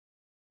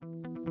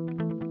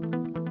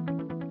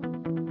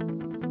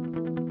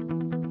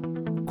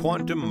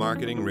Quantum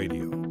Marketing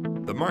Radio,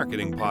 the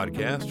marketing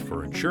podcast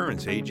for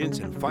insurance agents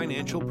and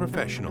financial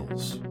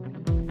professionals.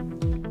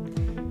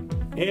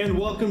 And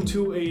welcome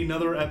to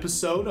another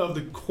episode of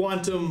the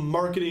Quantum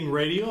Marketing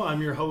Radio. I'm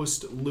your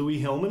host, Louis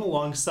Hillman,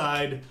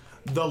 alongside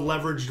the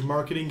leveraged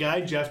marketing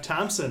guy, Jeff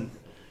Thompson.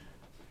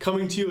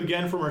 Coming to you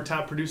again from our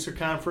top producer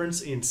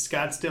conference in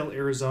Scottsdale,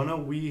 Arizona,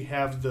 we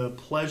have the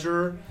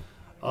pleasure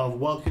of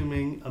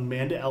welcoming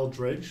Amanda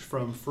Eldridge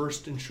from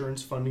First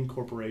Insurance Funding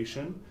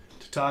Corporation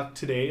to talk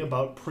today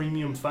about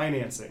premium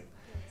financing.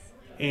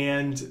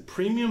 And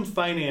premium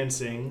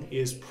financing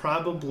is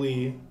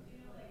probably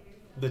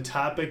the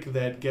topic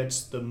that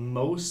gets the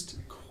most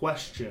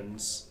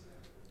questions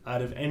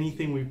out of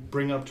anything we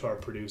bring up to our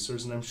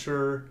producers, and I'm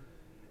sure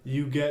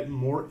you get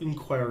more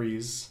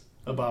inquiries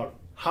about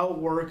how it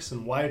works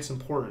and why it's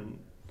important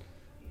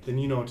than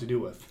you know what to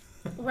do with.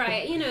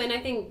 Right, and I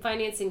think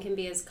financing can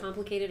be as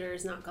complicated or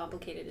as not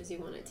complicated as you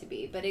want it to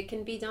be, but it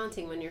can be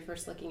daunting when you're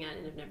first looking at it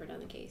and have never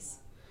done a case.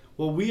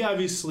 Well, we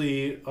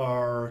obviously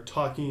are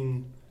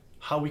talking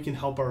how we can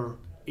help our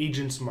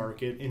agents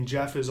market, and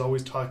Jeff is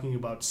always talking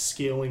about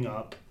scaling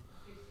up.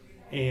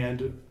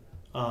 And,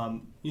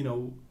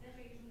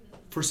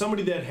 for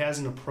somebody that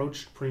hasn't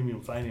approached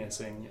premium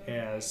financing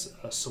as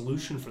a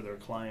solution for their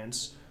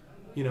clients,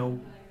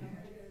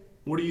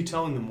 what are you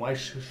telling them? Why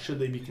should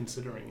they be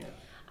considering it?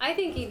 I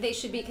think they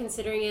should be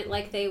considering it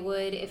like they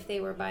would if they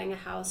were buying a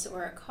house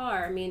or a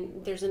car. I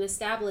mean, there's an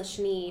established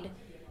need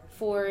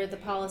for the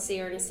policy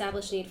or an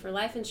established need for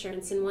life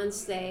insurance, and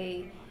once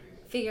they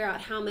figure out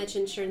how much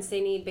insurance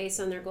they need based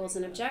on their goals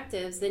and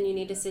objectives, then you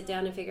need to sit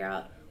down and figure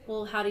out,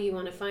 well, how do you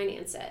want to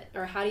finance it?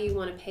 Or how do you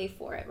want to pay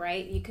for it,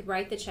 right? You could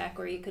write the check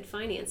or you could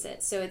finance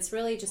it. So it's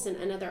really just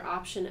another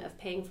option of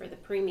paying for the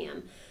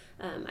premium.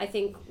 I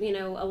think,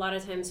 a lot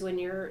of times when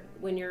you're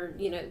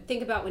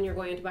think about when you're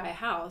going to buy a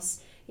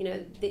house,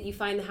 that you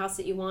find the house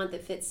that you want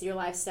that fits your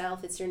lifestyle,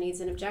 fits your needs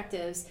and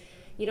objectives.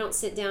 You don't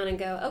sit down and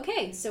go,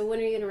 okay, so when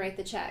are you going to write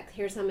the check?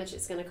 Here's how much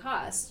it's going to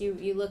cost.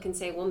 You look and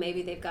say, well,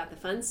 maybe they've got the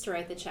funds to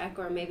write the check,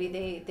 or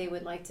maybe they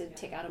would like to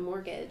take out a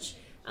mortgage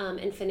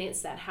and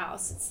finance that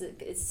house. It's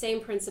the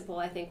same principle,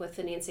 I think, with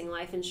financing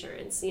life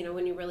insurance.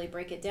 When you really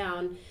break it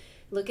down,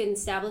 look and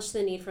establish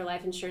the need for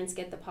life insurance,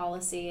 get the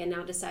policy, and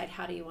now decide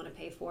how do you want to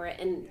pay for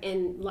it.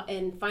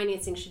 And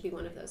financing should be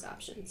one of those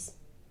options.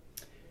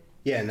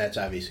 Yeah, and that's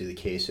obviously the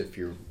case if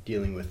you're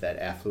dealing with that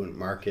affluent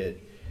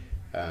market.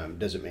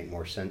 Does it make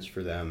more sense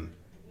for them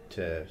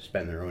to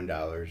spend their own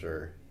dollars,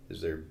 or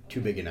is there too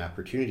big an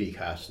opportunity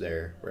cost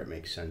there where it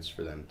makes sense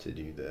for them to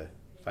do the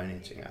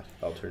financing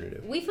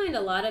alternative? We find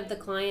a lot of the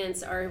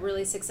clients are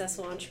really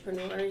successful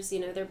entrepreneurs.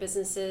 Their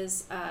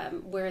businesses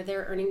where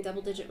they're earning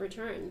double-digit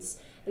returns.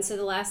 And so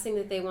the last thing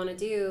that they want to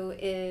do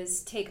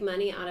is take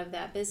money out of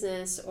that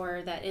business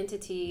or that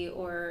entity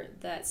or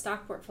that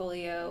stock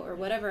portfolio or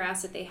whatever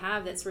asset they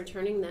have that's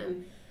returning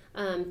them,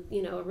 a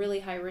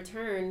really high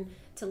return,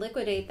 to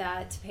liquidate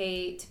that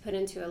to put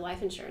into a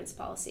life insurance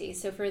policy.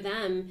 So for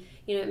them,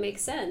 it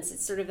makes sense.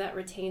 It's sort of that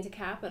retained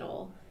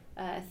capital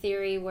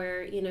theory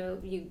where,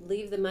 you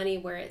leave the money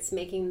where it's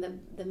making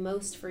the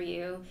most for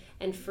you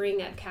and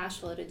freeing up cash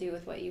flow to do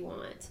with what you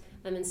want,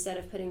 instead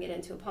of putting it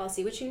into a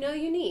policy, which you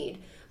need.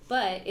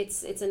 But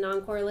it's a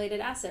non-correlated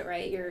asset,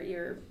 right?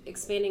 You're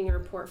expanding your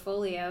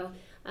portfolio,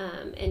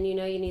 and you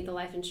need the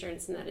life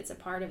insurance and that it's a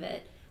part of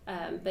it.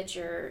 But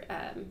you're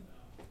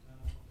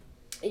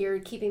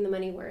keeping the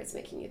money where it's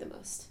making you the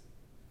most.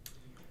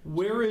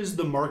 Where is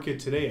the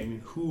market today?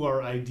 Who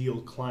are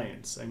ideal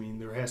clients?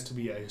 There has to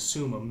be, I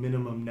assume, a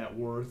minimum net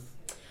worth.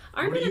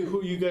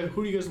 Who are you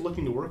guys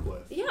looking to work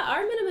with? Yeah,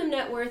 our minimum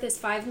net worth is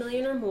 $5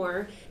 million or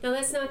more. Now,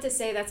 that's not to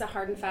say that's a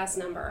hard and fast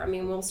number.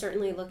 We'll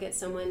certainly look at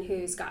someone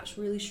who's got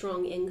really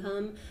strong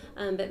income,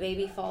 but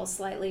maybe falls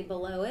slightly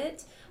below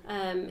it.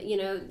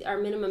 Our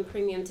minimum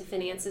premium to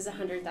finance is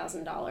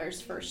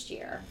 $100,000 first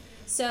year.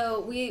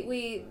 So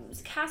we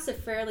cast a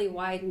fairly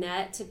wide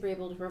net to be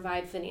able to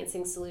provide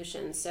financing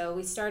solutions. So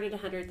we started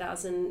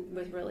 $100,000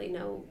 with really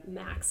no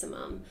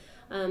maximum.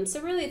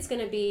 So really it's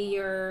going to be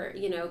your,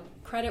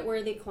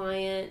 creditworthy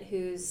client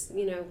who's,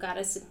 got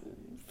a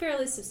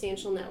fairly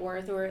substantial net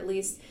worth, or at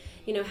least,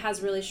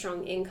 has really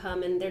strong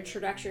income and their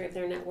trajectory of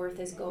their net worth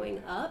is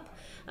going up.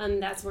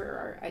 That's where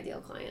our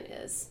ideal client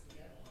is.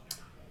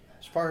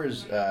 As far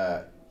as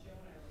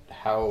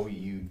how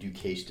you do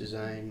case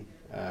design,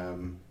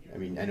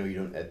 I know you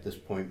don't at this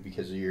point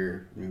because of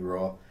your new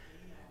role.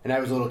 And I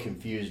was a little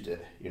confused,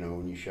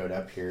 when you showed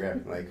up here.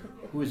 I'm like,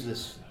 who is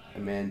this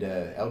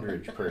Amanda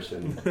Eldridge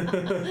person?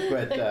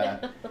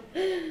 But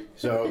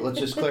so let's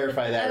just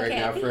clarify that right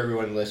now for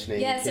everyone listening.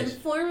 Yes, I'm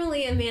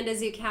formerly Amanda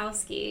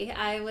Zukowski.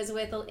 I was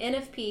with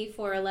NFP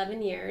for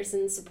 11 years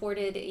and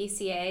supported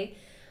ECA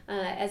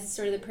as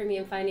sort of the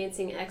premium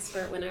financing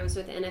expert when I was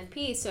with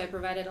NFP. So I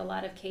provided a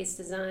lot of case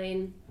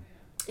design,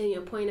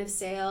 point of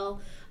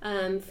sale,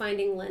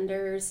 finding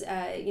lenders,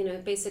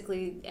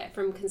 basically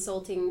from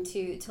consulting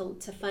to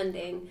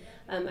funding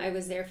I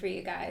was there for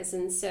you guys.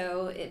 And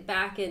so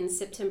back in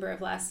September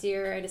of last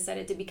year, I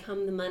decided to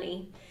become the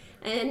money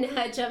and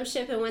jumped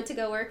ship and went to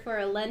go work for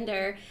a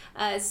lender.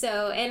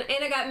 And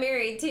I got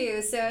married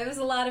too. So it was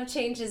a lot of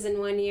changes in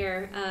 1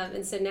 year.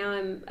 And so now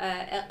I'm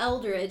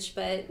Eldridge,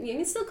 but you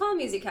can still call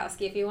me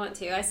Zukowski if you want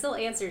to. I still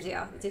answer to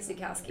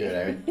Zukowski.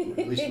 Good.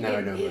 At least now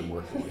I know who I'm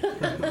working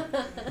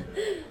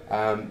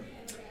with.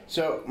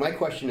 So my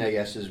question, I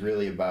guess, is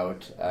really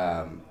about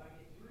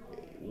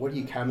what do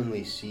you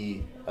commonly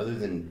see other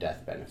than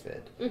death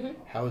benefit? Mm-hmm.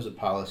 How is a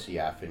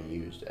policy often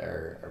used?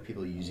 Are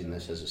people using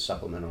this as a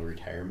supplemental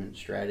retirement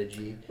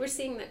strategy? We're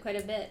seeing that quite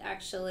a bit,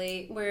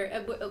 actually.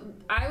 Where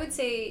I would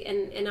say,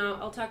 and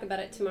I'll talk about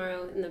it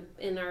tomorrow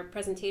in our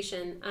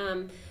presentation.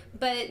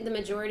 But the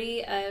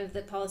majority of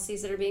the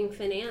policies that are being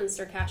financed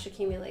are cash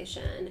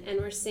accumulation, and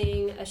we're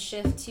seeing a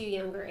shift to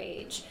younger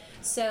age.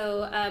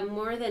 So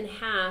more than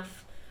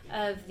half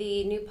of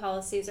the new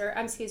policies,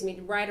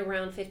 right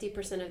around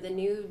 50% of the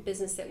new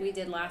business that we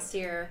did last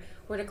year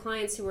were to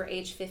clients who were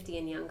age 50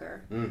 and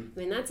younger. I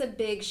mean, that's a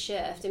big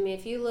shift. I mean,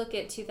 if you look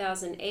at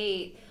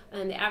 2008,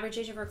 the average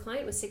age of our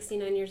client was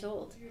 69 years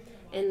old.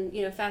 And,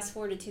 fast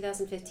forward to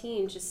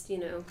 2015, just,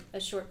 a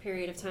short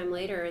period of time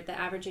later, the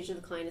average age of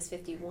the client is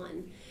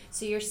 51.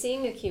 So you're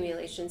seeing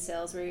accumulation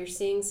sales where you're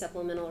seeing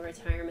supplemental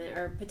retirement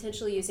or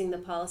potentially using the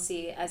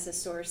policy as a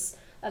source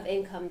of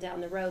income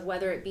down the road,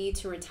 whether it be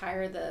to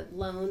retire the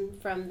loan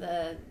from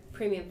the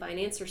premium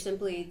finance or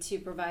simply to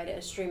provide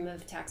a stream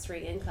of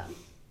tax-free income.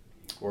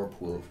 Or a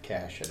pool of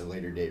cash at a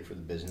later date for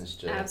the business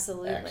to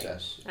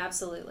access.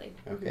 Absolutely.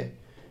 Okay,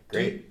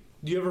 great.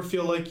 Do you ever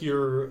feel like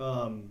you're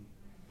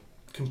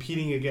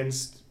competing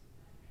against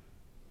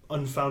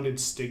unfounded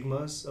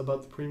stigmas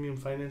about the premium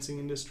financing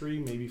industry,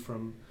 maybe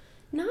from...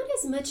 Not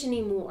as much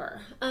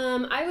anymore.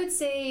 I would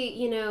say,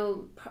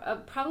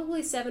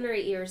 probably 7 or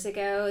 8 years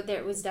ago,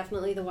 there was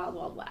definitely the Wild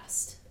Wild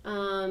West.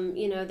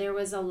 There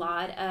was a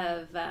lot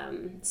of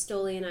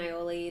Stoli and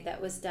Ioli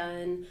that was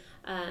done,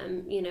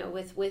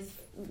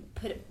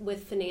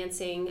 with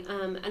financing,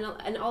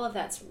 and all of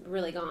that's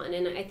really gone.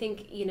 And I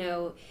think,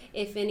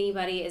 if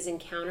anybody is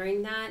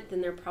encountering that,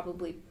 then they're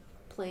probably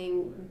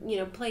playing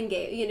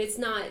game. It's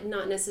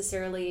not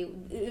necessarily,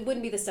 it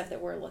wouldn't be the stuff that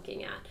we're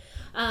looking at.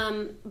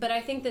 But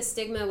I think the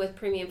stigma with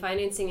premium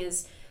financing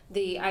is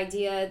the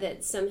idea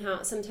that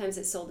sometimes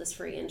it's sold as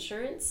free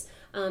insurance,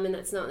 and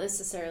that's not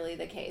necessarily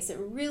the case. It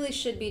really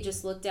should be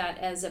just looked at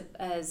as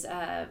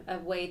a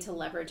way to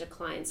leverage a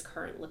client's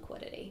current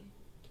liquidity.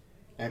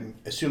 I'm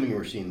assuming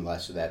we're seeing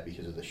less of that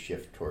because of the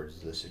shift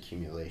towards this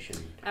accumulation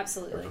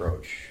Absolutely.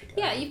 approach.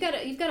 Yeah, you've got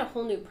a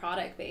whole new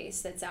product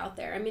base that's out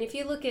there. I mean, if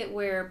you look at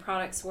where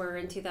products were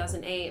in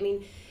 2008, I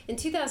mean, in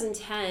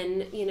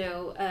 2010,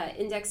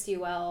 indexed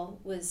UL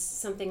was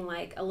something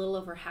like a little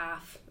over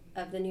half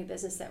of the new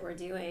business that we're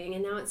doing,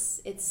 and now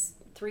it's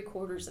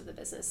 3/4 of the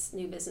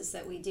new business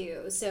that we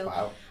do. So,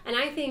 wow. And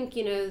I think,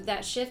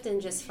 that shift in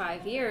just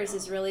 5 years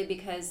is really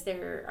because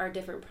there are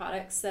different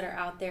products that are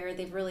out there.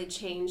 They've really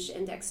changed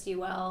indexed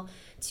UL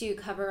to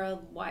cover a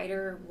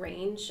wider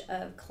range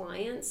of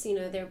clients.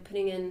 They're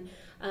putting in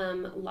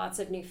lots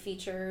of new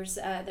features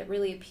that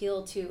really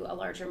appeal to a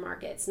larger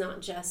market. It's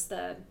not just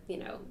the,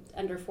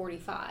 under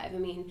 45. I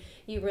mean,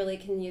 you really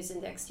can use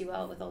indexed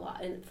UL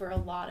for a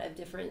lot of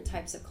different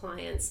types of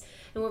clients.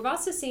 And we've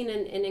also seen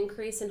an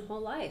increase in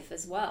whole life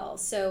as well.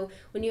 So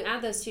when you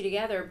add those two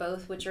together,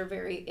 both which are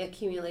very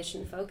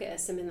accumulation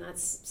focused, I mean,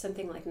 that's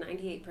something like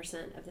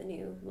 98% of the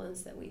new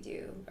loans that we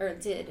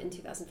did in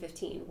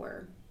 2015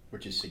 were.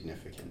 Which is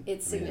significant.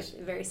 It's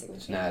very significant.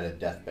 It's not a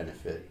death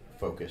benefit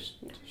focused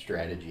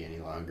strategy any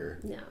longer.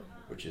 No.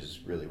 Which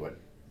is really what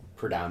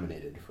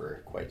predominated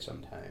for quite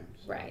some time.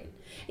 So. Right.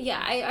 Yeah,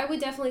 I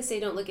would definitely say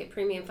don't look at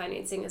premium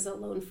financing as a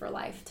loan for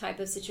life type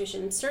of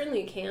situation.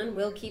 Certainly you can.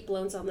 We'll keep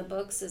loans on the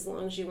books as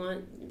long as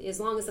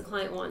the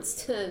client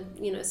wants to,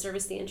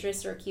 service the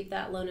interest or keep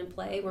that loan in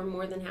play. We're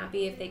more than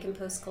happy if they can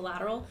post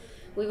collateral.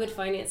 We would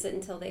finance it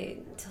until they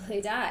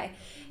die.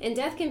 And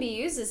death can be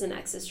used as an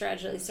exit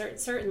strategy,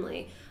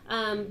 certainly.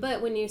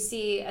 But when you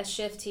see a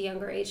shift to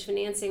younger age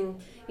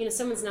financing,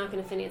 someone's not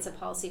going to finance a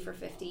policy for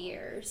 50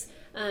 years.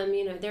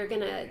 They're going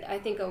to, I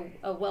think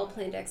a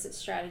well-planned exit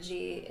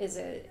strategy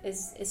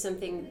is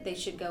something they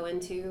should go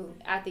into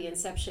at the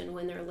inception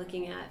when they're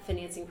looking at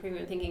financing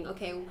premium, thinking,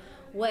 okay,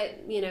 what,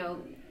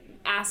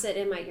 asset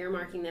am I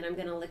earmarking that I'm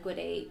going to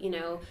liquidate,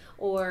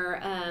 or,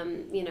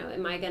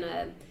 am I going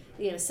to,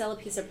 sell a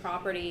piece of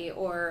property,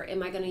 or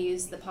am I going to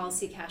use the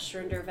policy cash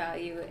surrender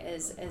value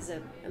as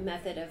a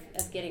method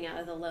of getting out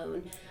of the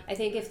loan? I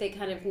think if they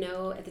kind of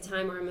know at the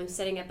time where I'm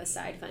setting up a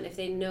side fund, if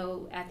they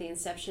know at the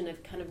inception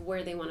of kind of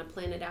where they want to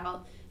plan it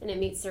out and it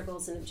meets their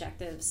goals and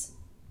objectives,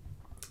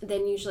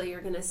 then usually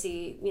you're going to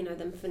see,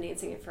 them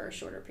financing it for a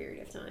shorter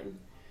period of time.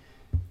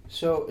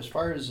 So as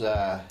far as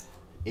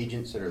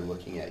agents that are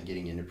looking at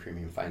getting into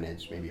premium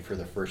finance maybe for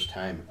the first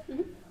time,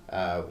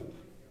 mm-hmm.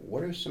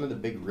 What are some of the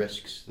big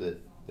risks that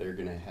they're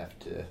going to have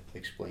to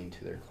explain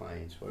to their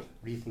clients? What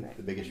do you think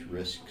the biggest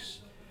risks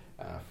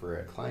for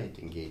a client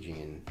engaging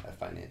in a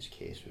finance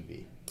case would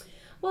be?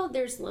 Well,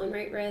 there's loan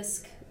rate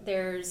risk,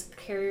 there's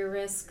carrier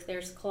risk,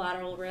 there's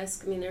collateral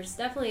risk. I mean, there's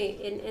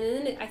definitely, and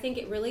then I think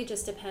it really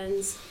just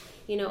depends,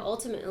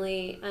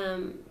 ultimately,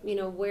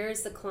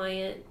 where's the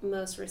client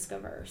most risk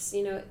averse?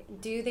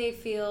 Do they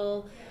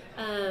feel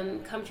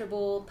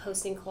comfortable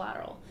posting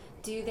collateral?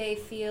 Do they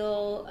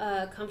feel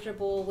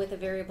comfortable with a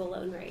variable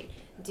loan rate?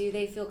 Do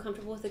they feel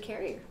comfortable with the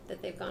carrier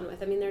that they've gone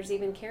with? I mean, there's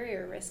even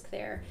carrier risk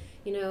there.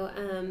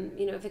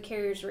 If a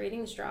carrier's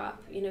ratings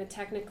drop,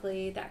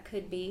 technically that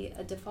could be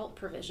a default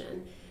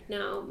provision.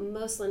 Now,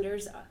 most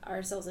lenders,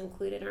 ourselves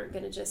included, aren't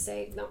going to just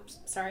say, no,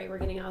 sorry, we're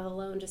getting out of the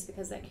loan just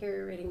because that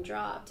carrier rating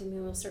dropped. I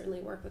mean, we'll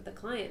certainly work with the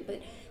client,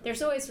 but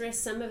there's always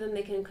risks. Some of them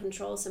they can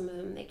control, some of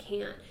them they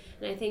can't.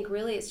 And I think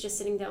really it's just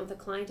sitting down with the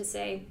client to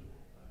say,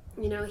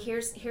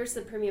 here's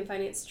the premium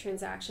finance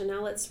transaction.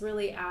 Now let's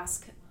really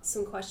ask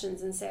some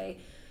questions and say,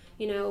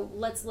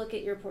 let's look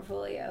at your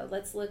portfolio.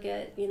 Let's look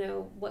at,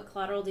 what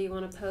collateral do you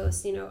want to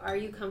post? Are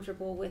you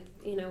comfortable with,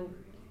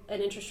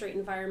 an interest rate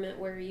environment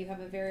where you have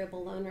a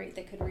variable loan rate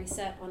that could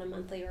reset on a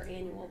monthly or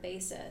annual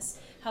basis?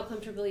 How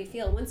comfortable you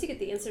feel? Once you get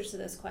the answers to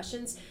those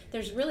questions,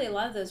 there's really a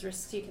lot of those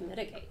risks you can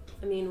mitigate.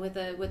 I mean, with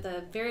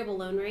a variable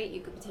loan rate, you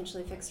could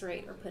potentially fix a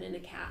rate or put in a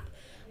cap.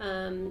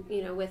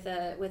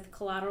 With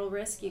collateral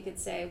risk, you could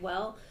say,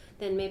 well,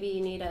 then maybe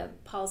you need a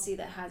policy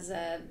that has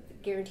a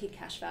guaranteed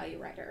cash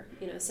value rider,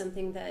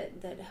 something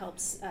that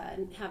helps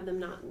have them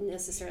not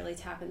necessarily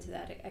tap into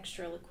that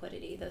extra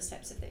liquidity, those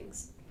types of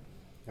things.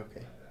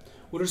 Okay.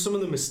 What are some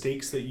of the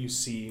mistakes that you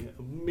see?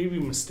 Maybe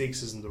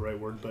mistakes isn't the right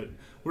word, but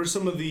what are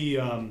some of the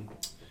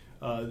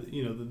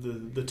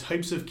the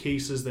types of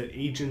cases that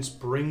agents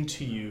bring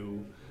to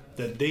you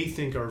that they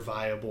think are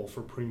viable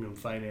for premium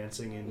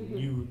financing, and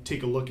you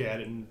take a look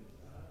at it and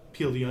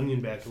peel the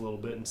onion back a little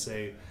bit and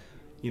say,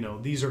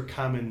 these are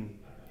common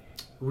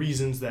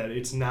reasons that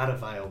it's not a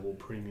viable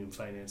premium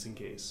financing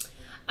case?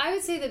 I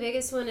would say the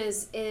biggest one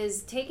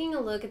is taking a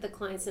look at the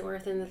client's net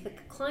worth, and if the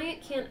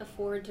client can't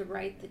afford to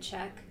write the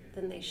check,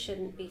 then they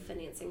shouldn't be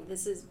financing.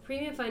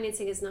 Premium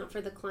financing is not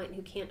for the client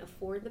who can't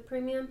afford the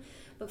premium,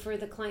 but for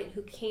the client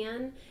who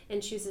can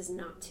and chooses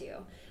not to.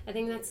 I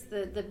think that's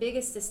the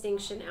biggest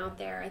distinction out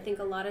there. I think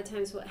a lot of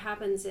times what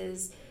happens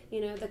is,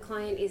 the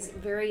client is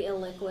very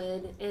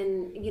illiquid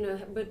and,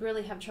 would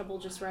really have trouble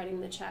just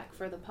writing the check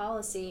for the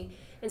policy.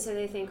 And so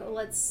they think, oh,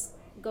 let's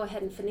go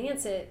ahead and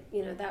finance it,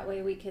 that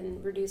way we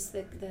can reduce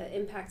the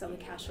impact on the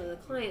cash flow of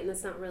the client, and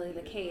that's not really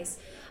the case.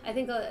 I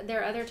think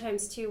there are other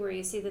times too where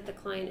you see that the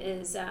client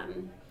is,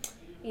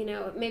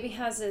 maybe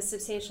has a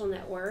substantial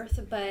net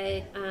worth,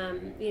 but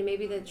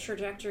maybe the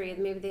trajectory,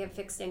 maybe they have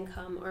fixed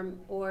income,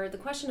 or the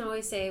question I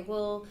always say,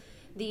 will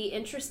the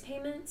interest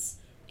payments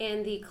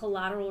and the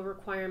collateral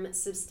requirements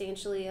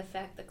substantially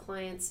affect the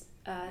client's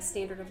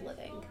standard of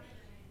living?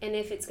 And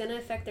if it's going to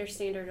affect their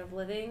standard of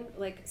living,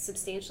 like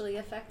substantially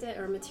affect it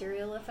or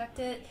material affect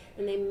it,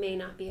 then they may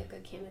not be a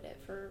good candidate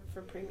for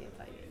premium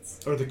finance.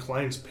 Are the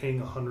clients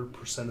paying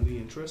 100% of the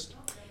interest?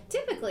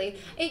 Typically.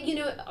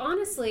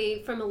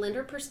 Honestly, from a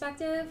lender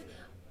perspective,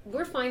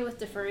 we're fine with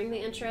deferring the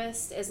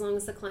interest as long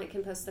as the client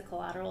can post the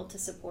collateral to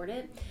support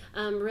it.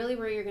 Really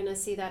where you're going to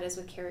see that is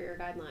with carrier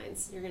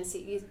guidelines. You're going to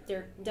see there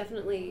are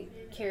definitely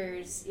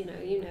carriers,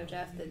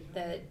 Jeff,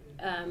 that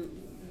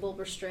will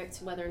restrict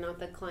whether or not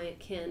the client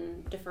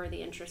can defer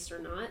the interest or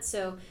not.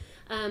 So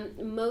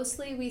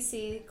mostly we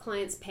see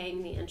clients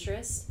paying the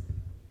interest,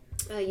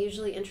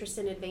 usually interest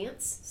in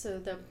advance. So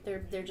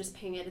they're just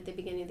paying it at the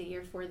beginning of the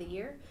year for the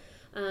year.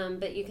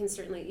 But you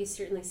certainly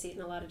see it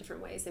in a lot of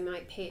different ways. They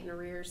might pay it in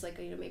arrears, like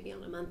maybe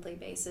on a monthly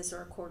basis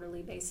or a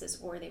quarterly basis,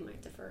 or they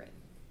might defer it.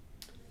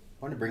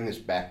 I want to bring this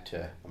back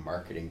to a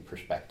marketing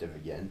perspective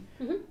again.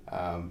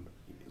 Mm-hmm.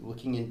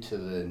 Looking into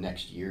the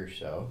next year or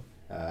so,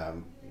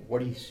 what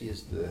do you see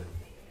as the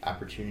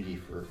opportunity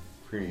for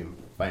premium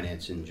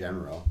finance in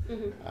general?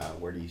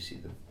 Mm-hmm. Where do you see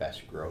the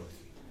best growth?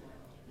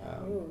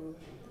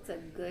 That's a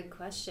good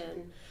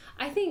question.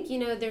 I think,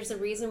 there's a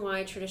reason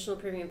why traditional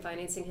premium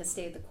financing has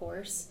stayed the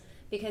course,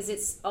 because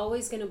it's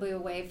always going to be a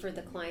way for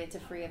the client to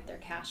free up their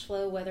cash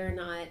flow, whether or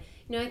not,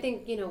 I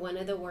think, one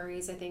of the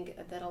worries I think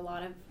that a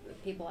lot of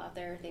people out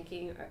there are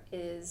thinking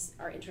is,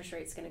 are interest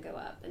rates going to go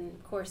up? And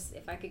of course,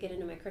 if I could get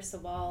into my crystal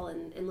ball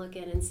and look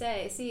in and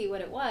see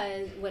what it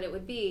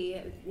would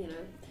be,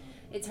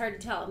 it's hard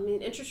to tell. I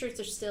mean, interest rates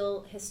are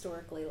still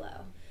historically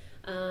low.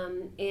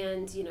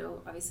 And,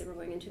 obviously we're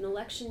going into an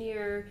election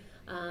year,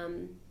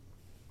 and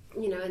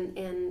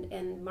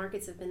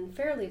markets have been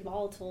fairly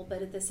volatile,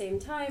 but at the same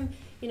time,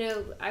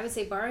 I would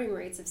say borrowing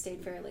rates have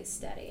stayed fairly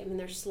steady. I mean,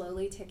 they're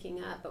slowly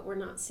ticking up, but we're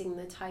not seeing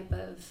the type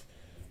of,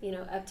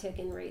 uptick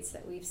in rates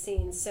that we've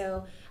seen.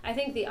 So I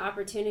think the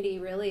opportunity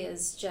really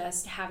is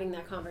just having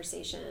that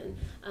conversation,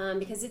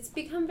 because it's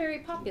become very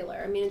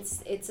popular. I mean,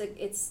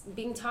 it's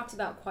being talked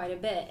about quite a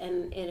bit,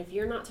 and if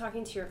you're not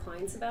talking to your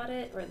clients about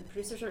it, or the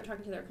producers aren't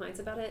talking to their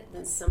clients about it,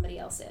 then somebody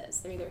else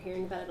is. They're either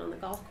hearing about it on the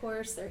golf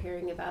course, they're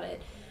hearing about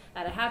it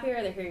at a happy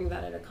hour, they're hearing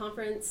about it at a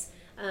conference.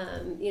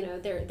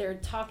 They're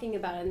talking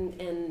about it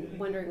and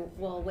wondering,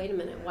 well, wait a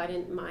minute, why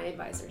didn't my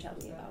advisor tell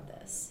me about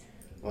this?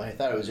 Well, I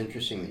thought it was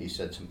interesting that you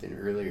said something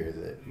earlier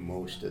that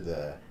most of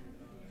the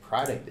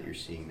product that you're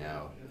seeing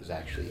now is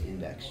actually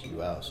indexed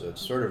UL. So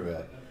it's sort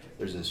of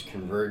there's this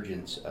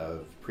convergence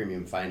of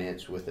premium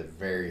finance with a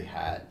very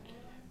hot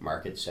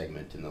market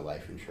segment in the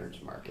life insurance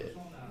market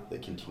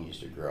that continues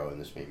to grow,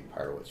 and this may be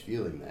part of what's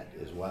fueling that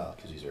as well,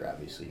 because these are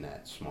obviously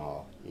not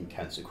small,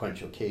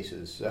 inconsequential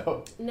cases.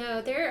 So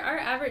no, our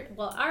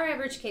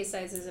average case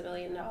size is $1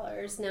 million.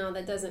 Now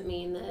that doesn't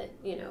mean that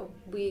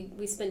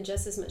we spend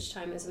just as much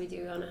time as we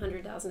do on a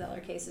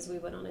 $100,000 case as we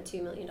would on a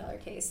 $2 million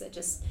case. That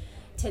just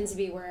tends to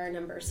be where our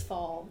numbers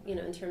fall,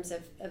 in terms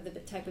of the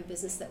type of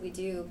business that we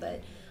do.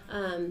 But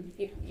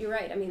you're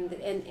right. I mean,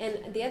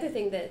 and the other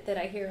thing that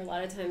I hear a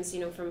lot of times,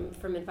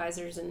 from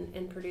advisors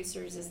and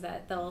producers is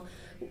that they'll,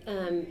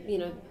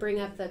 bring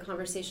up the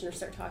conversation or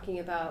start talking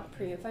about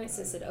premium finance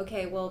and said,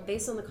 okay, well,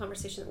 based on the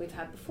conversation that we've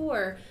had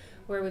before,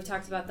 where we've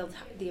talked about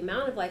the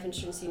amount of life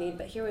insurance you need,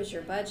 but here was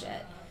your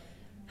budget.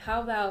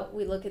 How about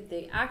we look at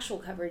the actual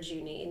coverage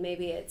you need?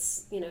 Maybe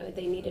it's,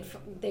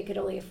 they could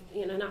only,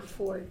 not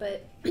afford,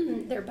 but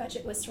their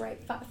budget was to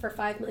write for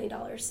 $5 million,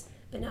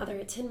 but now they're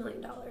at $10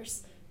 million.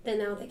 Then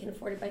now they can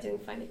afford it by doing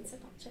finance. I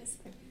apologize.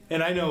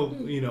 And I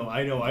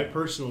know I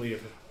personally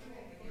have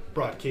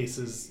brought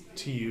cases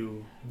to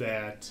you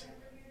that,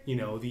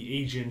 the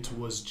agent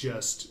was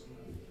just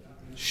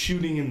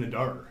shooting in the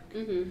dark.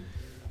 Mm-hmm.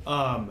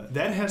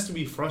 That has to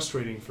be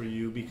frustrating for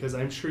you, because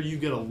I'm sure you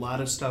get a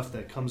lot of stuff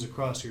that comes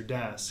across your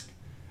desk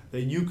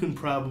that you can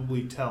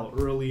probably tell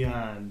early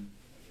on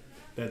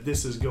that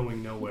this is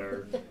going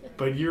nowhere.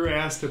 But you're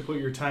asked to put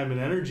your time and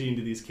energy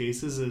into these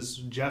cases, as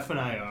Jeff and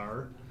I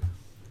are,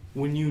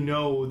 when you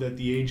know that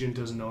the agent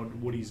doesn't know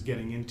what he's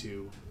getting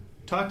into.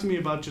 Talk to me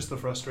about just the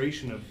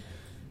frustration of...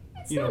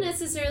 It's not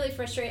necessarily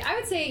frustrating. I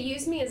would say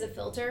use me as a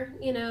filter.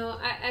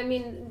 I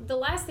mean, the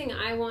last thing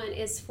I want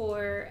is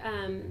for,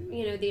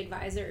 the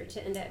advisor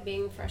to end up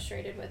being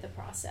frustrated with the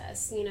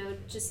process.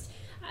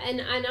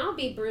 And I'll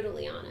be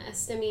brutally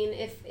honest. I mean,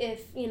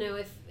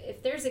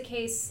 if there's a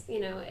case,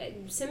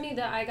 send me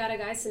the I got a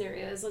guy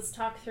scenarios. Let's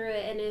talk through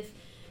it. And if,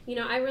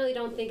 I really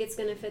don't think it's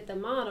going to fit the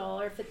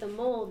model or fit the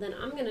mold, then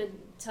I'm going to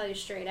tell you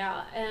straight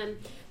out.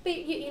 But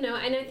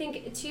and I think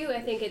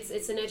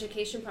it's an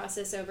education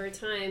process over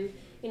time.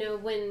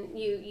 When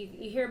you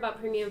hear about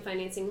premium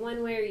financing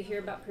one way, or you hear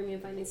about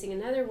premium financing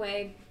another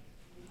way,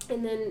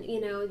 and then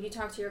you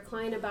talk to your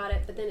client about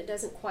it, but then it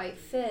doesn't quite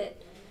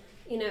fit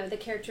the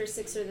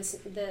characteristics or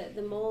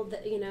the mold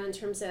that in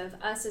terms of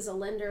us as a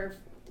lender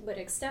would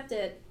accept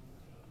it,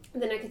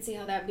 then I could see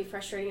how that would be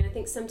frustrating. And I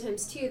think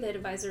sometimes too that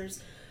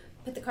advisors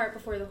put the cart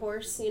before the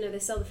horse. They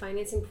sell the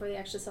financing before they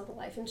actually sell the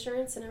life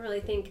insurance. And I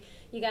really think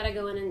you got to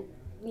go in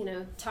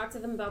and talk to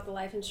them about the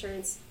life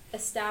insurance,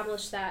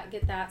 establish that,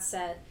 get that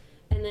set,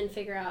 and then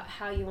figure out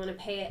how you want to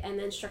pay it, and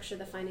then structure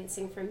the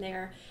financing from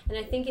there. And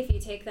I think if you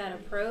take that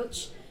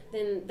approach,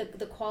 then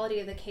the quality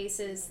of the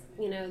cases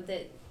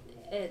that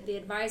the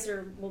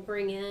advisor will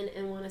bring in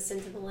and want to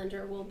send to the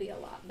lender will be a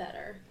lot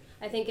better.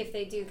 I think if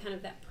they do kind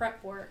of that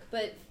prep work,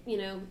 but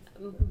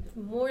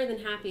more than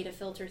happy to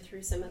filter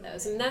through some of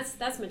those. And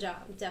that's my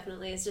job,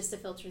 definitely, is just to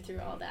filter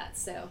through all that.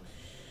 So,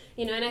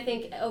 and I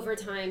think over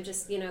time,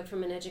 just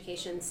from an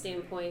education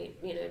standpoint,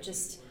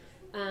 just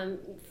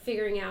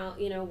figuring out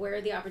where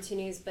are the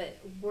opportunities, but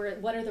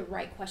what are the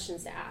right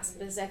questions to ask,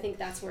 because I think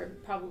that's where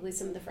probably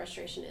some of the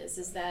frustration is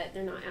that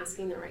they're not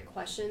asking the right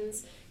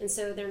questions, and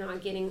so they're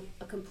not getting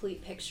a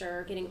complete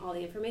picture, getting all the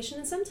information,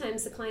 and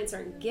sometimes the clients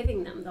aren't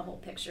giving them the whole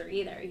picture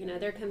either.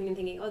 They're coming and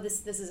thinking, oh,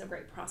 this is a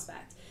great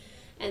prospect,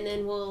 and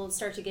then we'll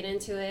start to get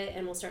into it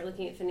and we'll start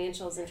looking at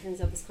financials, and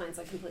turns out this client's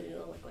like completely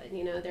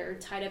illiquid. They're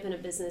tied up in a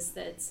business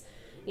that's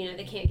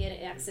they can't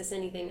get access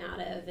anything out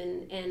of,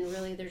 and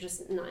really they're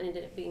just not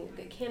ended up being a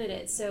good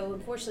candidate. So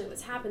unfortunately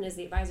what's happened is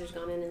the advisor's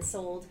gone in and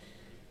sold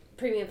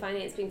premium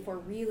finance before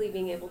really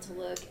being able to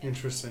look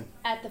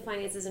at the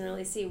finances and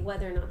really see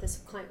whether or not this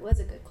client was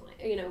a good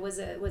client, was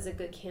a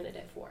good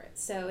candidate for it.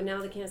 So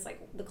now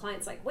the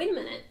client's like, wait a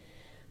minute,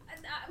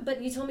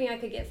 but you told me I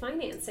could get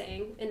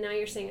financing, and now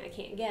you're saying I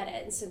can't get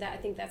it. And so I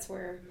think that's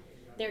where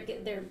there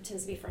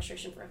tends to be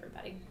frustration for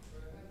everybody.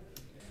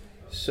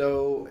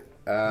 So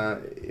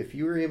if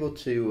you were able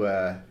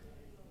to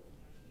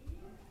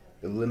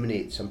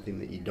eliminate something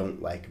that you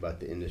don't like about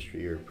the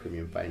industry or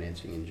premium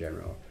financing in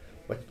general,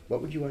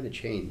 what would you want to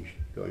change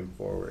going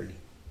forward?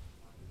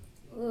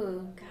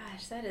 Ooh,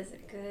 gosh, that is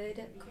a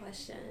good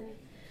question.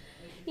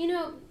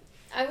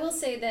 I will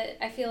say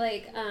that I feel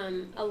like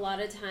a lot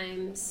of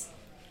times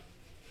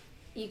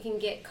you can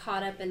get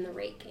caught up in the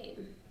rate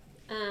game.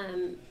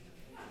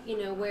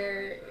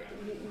 Where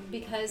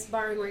because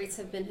borrowing rates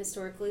have been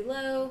historically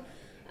low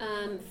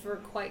for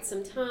quite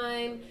some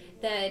time,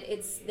 that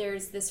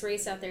there's this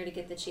race out there to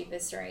get the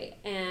cheapest rate,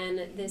 and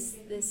this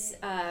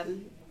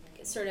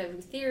sort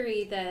of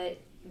theory that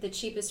the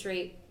cheapest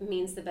rate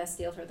means the best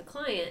deal for the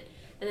client,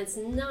 and it's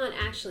not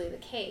actually the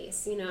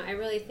case. I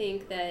really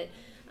think that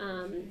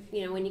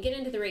when you get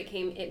into the rate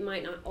game, it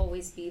might not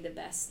always be the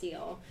best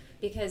deal,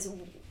 because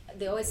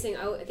the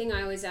thing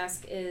I always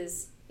ask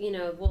is,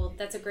 well,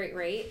 that's a great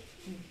rate,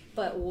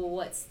 but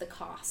what's the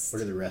cost?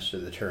 What are the rest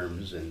of the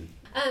terms? And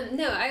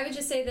no, I would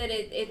just say that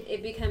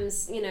it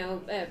becomes,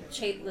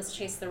 let's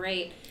chase the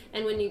rate.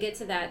 And when you get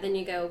to that, then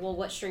you go, well,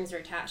 what strings are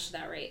attached to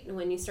that rate? And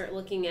when you start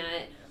looking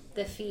at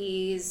the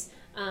fees,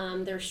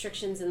 the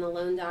restrictions in the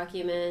loan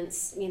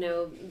documents,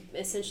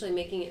 essentially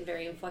making it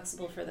very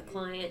inflexible for the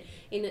client.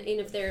 And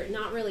if they're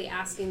not really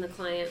asking the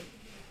client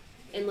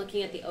and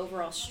looking at the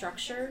overall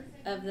structure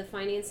of the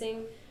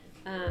financing,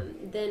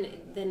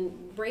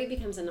 then rate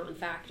becomes a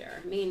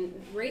non-factor. I mean,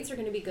 rates are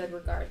going to be good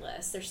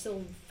regardless. They're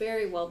still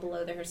very well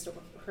below their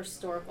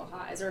historical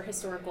highs or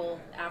historical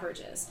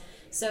averages.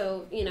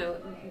 So,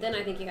 then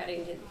I think you got to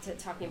get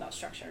into talking about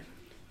structure.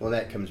 Well,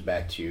 that comes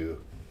back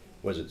to,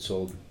 was it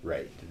sold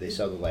right? Did they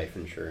sell the life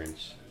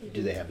insurance?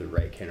 Do they have the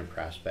right kind of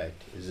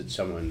prospect? Is it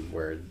someone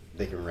where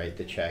they can write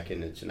the check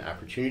and it's an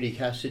opportunity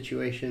cost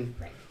situation?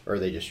 Right. Or are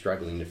they just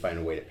struggling to find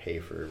a way to pay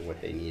for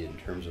what they need in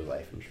terms of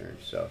life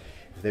insurance? So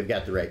if they've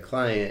got the right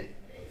client,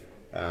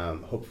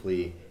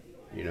 hopefully,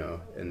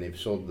 and they've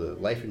sold the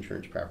life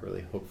insurance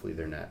properly, hopefully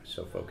they're not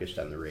so focused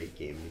on the rate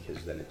game,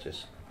 because then it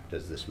just,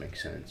 does this make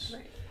sense?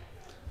 Right.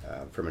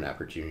 From an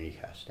opportunity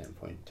cost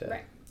standpoint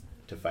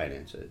to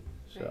finance it.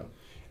 So. Right.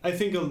 I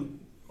think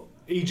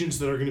agents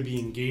that are going to be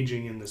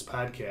engaging in this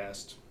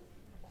podcast,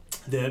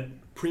 that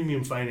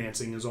premium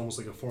financing is almost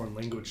like a foreign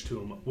language to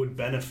them, would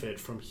benefit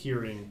from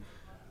hearing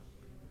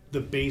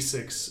the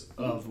basics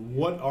of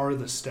what are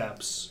the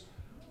steps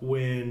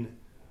when,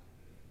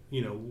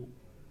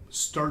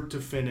 start to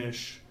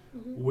finish,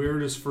 where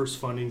does first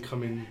funding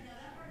come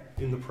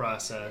in the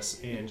process,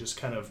 and just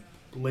kind of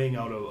laying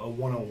out a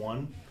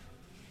 101.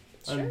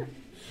 Sure.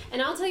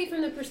 And I'll tell you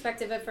from the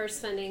perspective of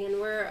first funding, and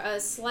we're a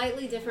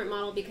slightly different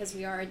model because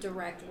we are a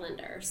direct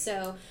lender.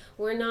 So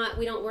we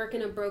don't work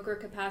in a broker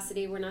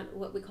capacity. We're not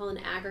what we call an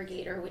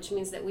aggregator, which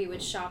means that we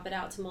would shop it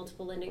out to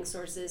multiple lending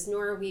sources,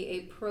 nor are we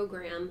a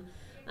program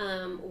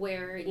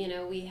where,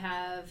 we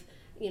have,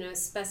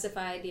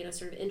 specified,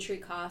 sort of entry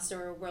costs,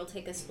 or we'll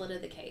take a split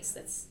of the case.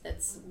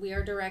 We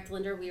are a direct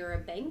lender. We are a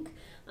bank.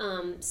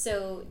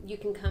 So you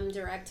can come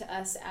direct to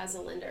us as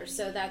a lender.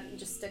 So that,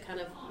 just to kind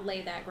of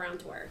lay that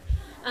groundwork.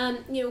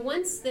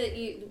 Once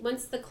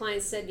the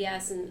client said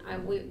yes, and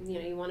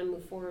you want to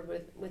move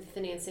forward with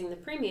financing the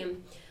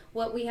premium,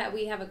 what we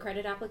have a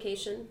credit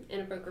application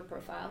and a broker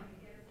profile.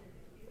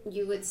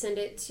 You would send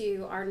it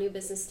to our new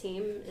business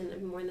team, and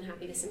I'm more than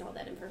happy to send all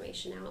that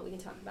information out. We can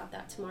talk about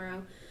that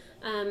tomorrow.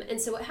 And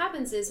so what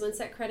happens is, once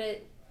that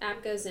credit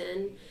app goes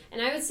in,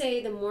 and I would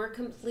say the more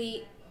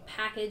complete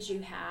package you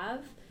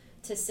have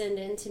to send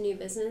into new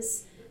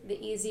business, the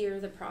easier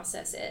the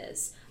process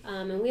is.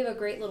 And we have a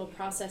great little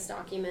process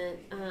document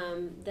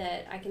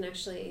that I can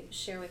actually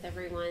share with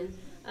everyone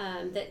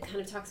that kind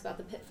of talks about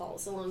the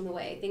pitfalls along the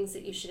way, things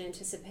that you should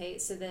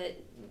anticipate so that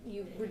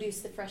you reduce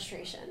the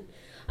frustration.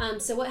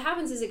 So what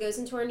happens is, it goes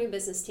into our new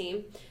business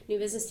team. New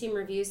business team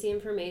reviews the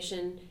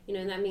information,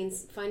 and that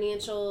means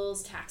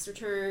financials, tax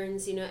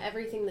returns,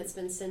 everything that's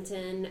been sent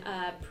in,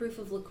 proof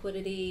of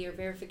liquidity or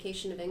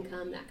verification of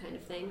income, that kind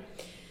of thing.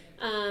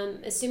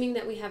 Assuming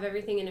that we have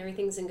everything and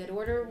everything's in good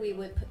order, we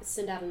would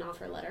send out an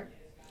offer letter.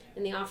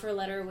 And the offer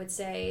letter would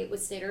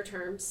state our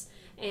terms,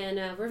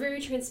 and we're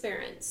very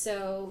transparent.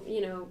 So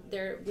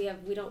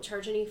we don't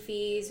charge any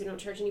fees, we don't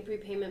charge any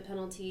prepayment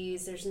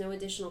penalties. There's no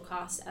additional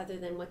cost other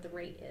than what the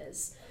rate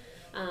is.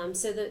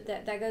 So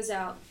that goes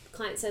out. The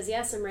client says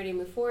yes, I'm ready to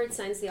move forward.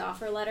 Signs the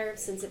offer letter,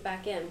 sends it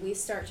back in. We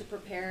start to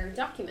prepare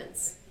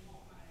documents,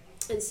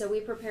 and so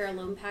we prepare a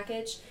loan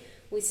package.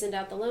 We send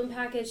out the loan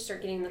package,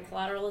 start getting the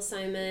collateral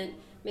assignment,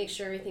 make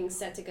sure everything's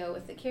set to go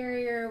with the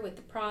carrier, with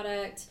the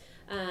product.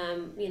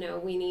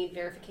 We need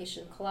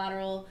verification of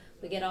collateral.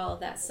 We get all of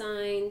that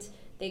signed.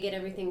 They get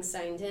everything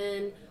signed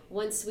in.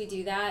 Once we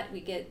do that,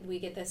 we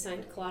get the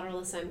signed collateral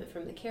assignment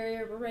from the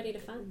carrier. We're ready to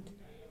fund.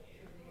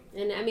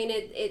 And I mean,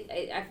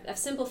 I've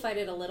simplified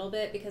it a little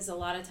bit, because a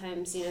lot of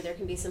times, there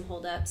can be some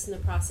holdups in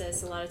the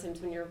process. A lot of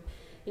times when you're,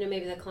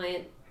 maybe the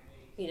client,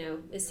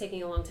 is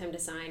taking a long time to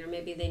sign, or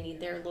maybe they need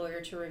their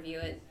lawyer to review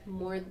it.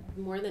 More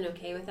than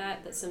okay with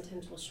that, but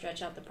sometimes we'll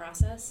stretch out the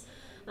process.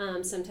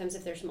 Sometimes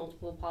if there's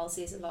multiple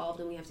policies involved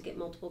and we have to get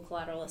multiple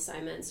collateral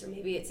assignments, or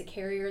maybe it's a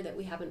carrier that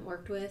we haven't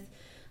worked with,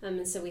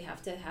 and so we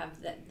have to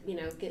have that,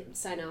 get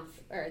sign off,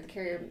 or the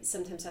carrier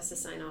sometimes has to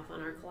sign off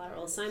on our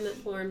collateral assignment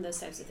form, those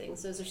types of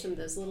things. Those are some of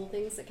those little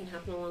things that can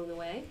happen along the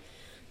way.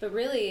 But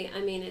really,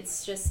 I mean,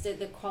 it's just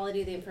the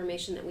quality of the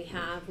information that we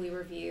have, we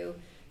review.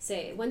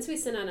 Say, once we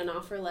send out an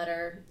offer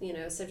letter,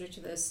 subject to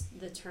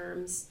the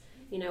terms,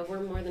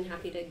 we're more than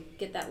happy to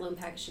get that loan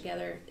package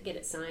together, get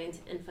it signed,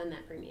 and fund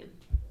that premium.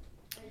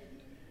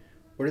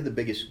 What are the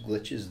biggest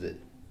glitches that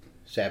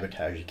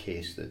sabotage a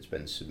case that's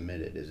been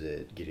submitted? Is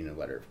it getting a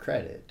letter of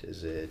credit?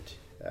 Is it,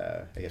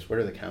 what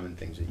are the common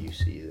things that you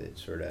see that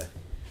sort of...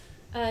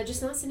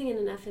 Just not sending in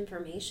enough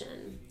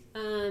information. A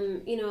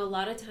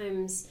lot of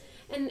times,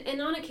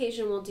 and on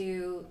occasion we'll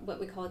do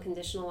what we call a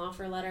conditional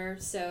offer letter.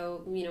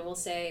 So, we'll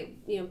say,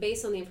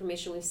 based on the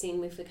information we've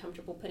seen, we feel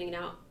comfortable putting it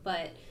out,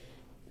 but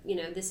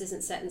this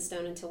isn't set in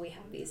stone until we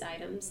have these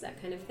items,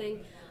 that kind of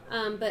thing.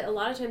 But a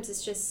lot of times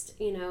it's just,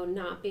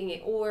 not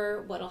being,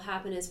 or what'll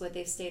happen is what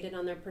they've stated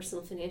on their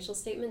personal financial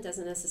statement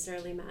doesn't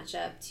necessarily match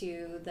up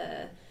to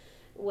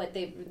what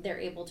they're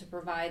able to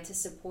provide to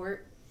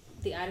support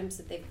the items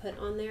that they've put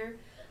on there.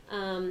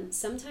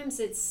 Sometimes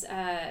it's,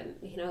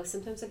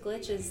 sometimes a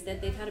glitch is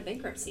that they've had a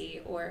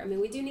bankruptcy, or,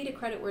 we do need a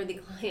credit-worthy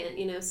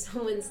client.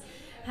 Someone's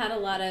had a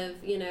lot of,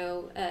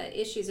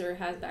 issues or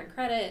has bad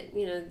credit.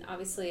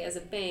 Obviously as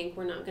a bank,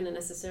 we're not going to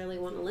necessarily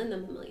want to lend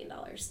them $1 million.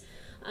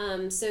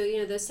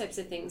 So, those types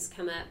of things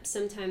come up.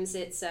 Sometimes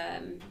it's,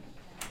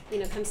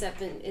 comes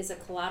up is a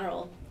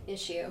collateral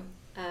issue.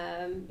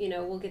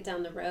 We'll get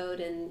down the road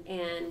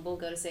and we'll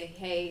go to say,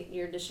 hey,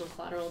 your additional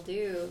collateral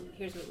due,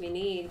 here's what we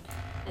need.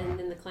 And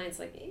then the client's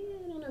like, I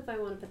don't know if I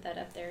want to put that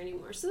up there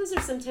anymore. So those are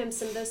sometimes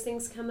some of those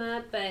things come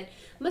up, but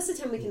most of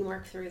the time we can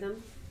work through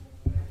them.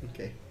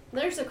 Okay.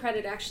 Letters of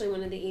credit actually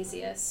one of the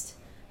easiest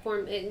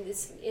form.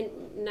 It's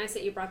nice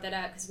that you brought that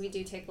up because we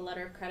do take a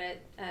letter of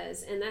credit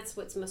and that's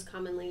what's most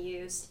commonly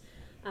used.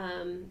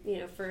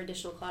 For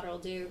additional collateral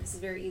due, because it's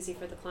very easy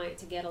for the client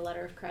to get a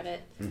letter of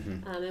credit.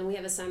 Mm-hmm. And we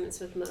have assignments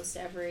with most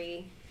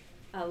every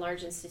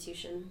large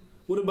institution.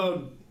 What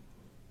about,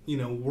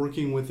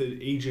 working with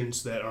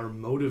agents that are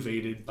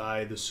motivated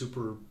by the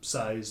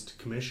supersized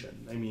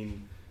commission?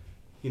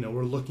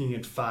 We're looking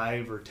at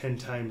 5 or 10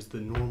 times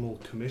the normal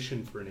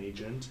commission for an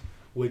agent,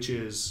 which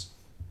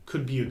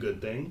could be a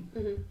good thing.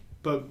 Mm-hmm.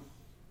 But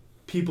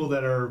people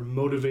that are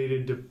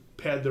motivated to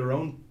pad their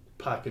own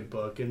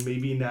pocketbook and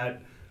maybe not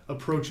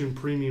approaching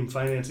premium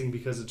financing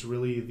because it's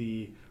really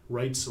the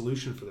right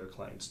solution for their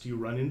clients. Do you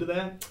run into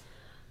that?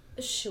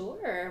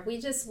 Sure.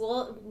 We just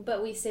will,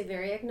 but we stay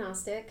very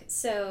agnostic.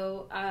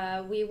 So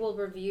we will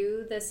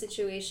review the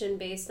situation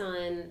based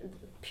on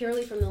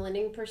purely from the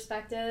lending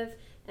perspective,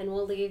 and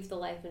we'll leave the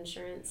life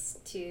insurance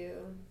to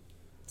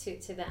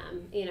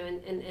them,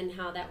 and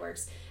how that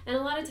works. And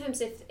a lot of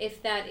times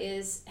if that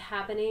is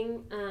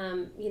happening,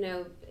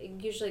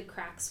 usually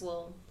cracks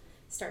will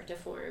start to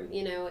form.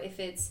 If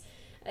it's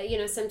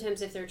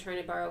sometimes if they're trying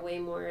to borrow way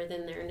more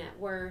than their net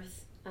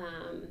worth,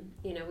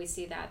 we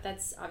see that.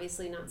 That's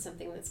obviously not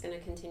something that's going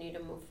to continue to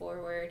move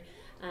forward.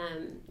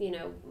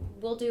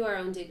 We'll do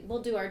our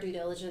due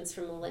diligence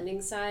from the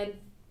lending side,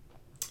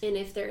 and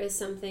if there is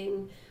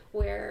something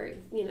where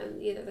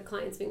either the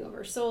client's being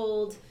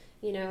oversold,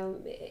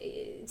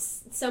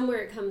 somewhere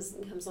it comes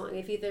along.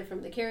 If either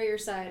from the carrier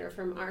side or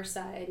from our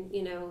side,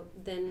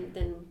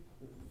 then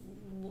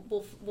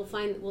we'll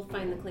find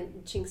the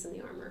chinks in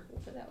the armor. We'll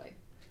put it that way.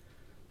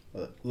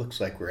 Well, it looks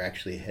like we're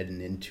actually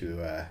heading into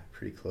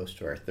pretty close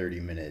to our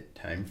 30-minute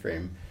time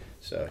frame.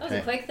 So that was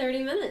a quick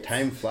 30 minutes.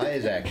 Time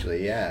flies,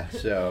 actually, yeah.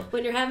 So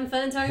when you're having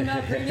fun talking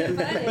about premium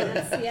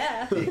finance,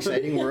 yeah. The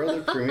exciting world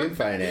of premium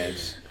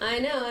finance. I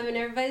know.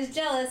 Everybody's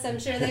jealous. I'm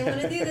sure they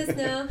want to do this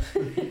now.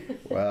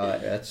 Well,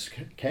 that's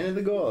kind of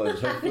the goal.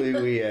 Is hopefully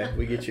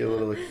we get you a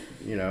little,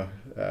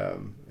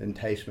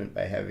 enticement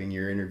by having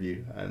your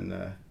interview on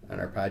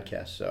our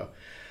podcast. So.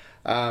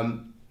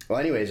 Well,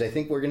 anyways, I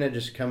think we're going to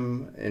just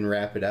come and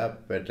wrap it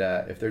up. But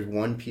if there's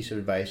one piece of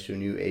advice to a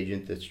new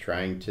agent that's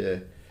trying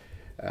to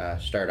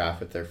start off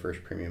with their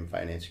first premium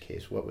finance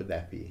case, what would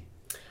that be?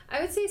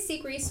 I would say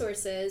seek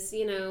resources.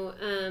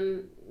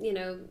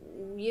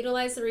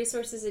 Utilize the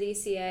resources at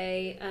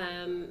ECA.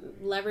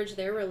 Leverage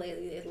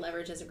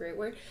leverage is a great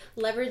word.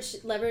 Leverage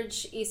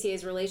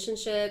ECA's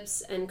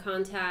relationships and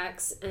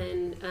contacts,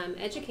 and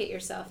educate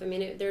yourself.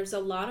 There's a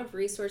lot of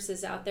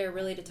resources out there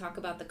really to talk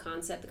about the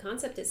concept. The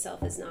concept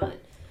itself is not.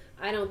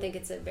 I don't think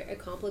it's a very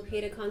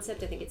complicated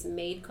concept. I think it's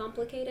made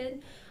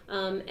complicated.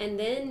 And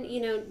then,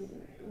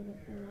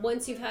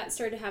 once you've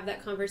started to have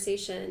that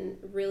conversation,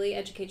 really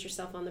educate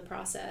yourself on the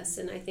process.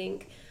 And I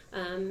think,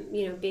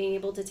 being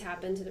able to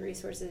tap into the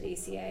resources at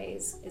ECA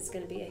is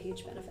going to be a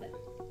huge benefit.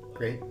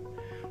 Great.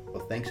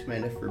 Well, thanks,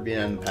 Amanda, for being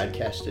on the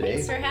podcast today.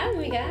 Thanks for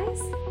having me, guys.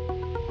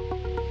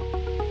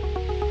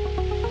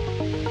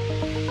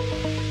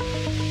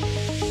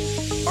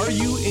 Are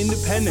you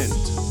independent?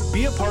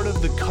 Be a part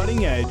of the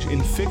cutting edge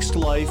in fixed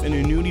life and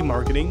annuity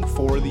marketing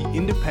for the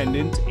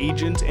independent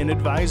agent and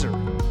advisor.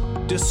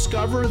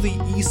 Discover the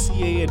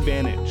ECA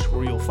Advantage,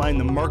 where you'll find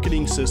the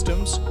marketing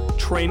systems,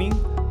 training,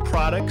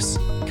 products,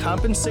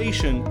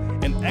 compensation,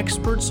 and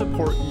expert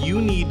support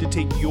you need to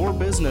take your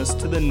business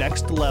to the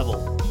next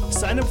level.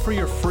 Sign up for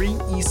your free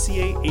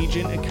ECA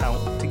agent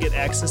account to get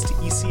access to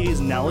ECA's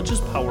Knowledge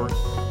is Power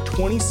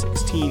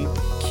 2016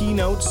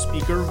 Keynote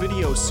Speaker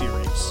Video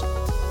Series.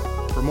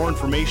 For more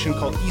information,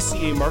 call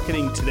ECA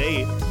Marketing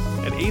today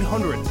at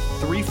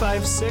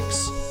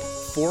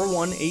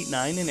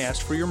 800-356-4189 and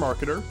ask for your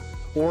marketer,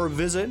 or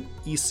visit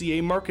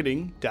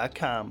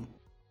ecamarketing.com.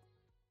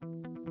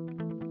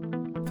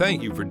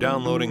 Thank you for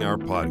downloading our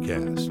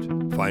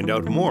podcast. Find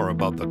out more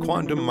about the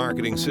Quantum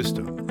Marketing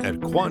System at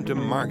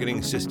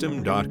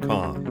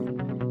quantummarketingsystem.com.